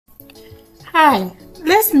Hi,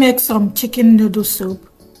 let's make some chicken noodle soup.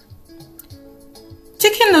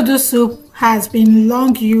 Chicken noodle soup has been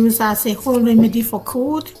long used as a home remedy for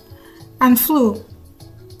cold and flu.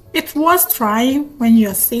 It's worth trying when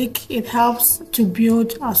you're sick. It helps to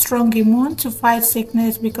build a strong immune to fight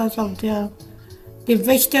sickness because of the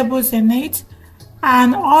vegetables in it.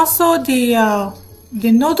 And also the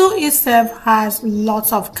noodle itself has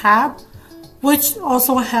lots of carb, which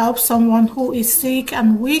also helps someone who is sick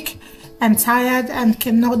and weak and tired and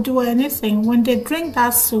cannot do anything. When they drink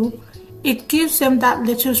that soup, it gives them that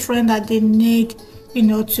little strength that they need,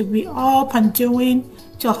 to be up and doing,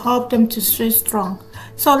 to help them to stay strong.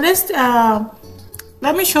 So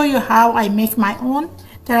let me show you how I make my own.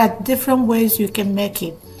 There are different ways you can make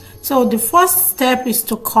it. So the first step is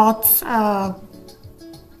to cut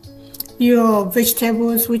your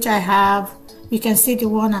vegetables, which I have. You can see the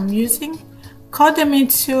one I'm using. Cut them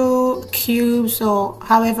into cubes or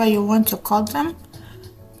however you want to cut them.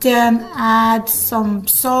 Then add some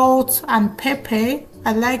salt and pepper.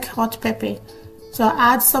 I like hot pepper, so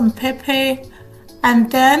add some pepper, and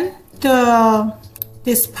then the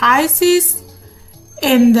spices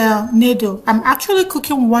in the noodle. I'm actually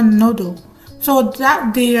cooking one noodle, so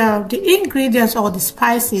that the ingredients or the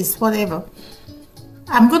spices, whatever,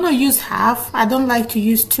 I'm gonna use half. I don't like to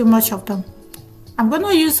use too much of them. I'm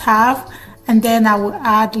gonna use half, and then I will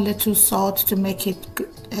add a little salt to make it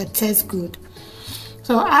taste good.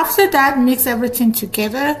 So after that, mix everything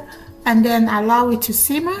together and then allow it to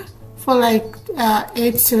simmer for like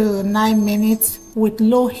 8 to 9 minutes with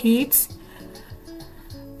low heat.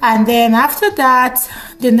 And then after that,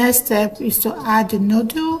 the next step is to add the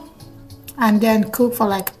noodle and then cook for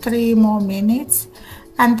like 3 more minutes,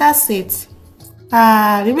 and that's it.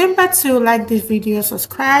 Remember to like this video,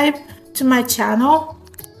 subscribe to my channel,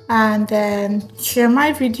 and then share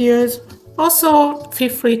my videos. Also, feel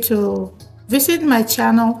free to visit my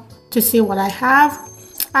channel to see what I have,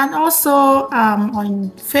 and also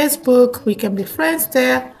on Facebook we can be friends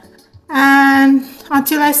there. And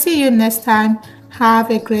until I see you next time,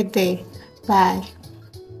 have a great day. Bye.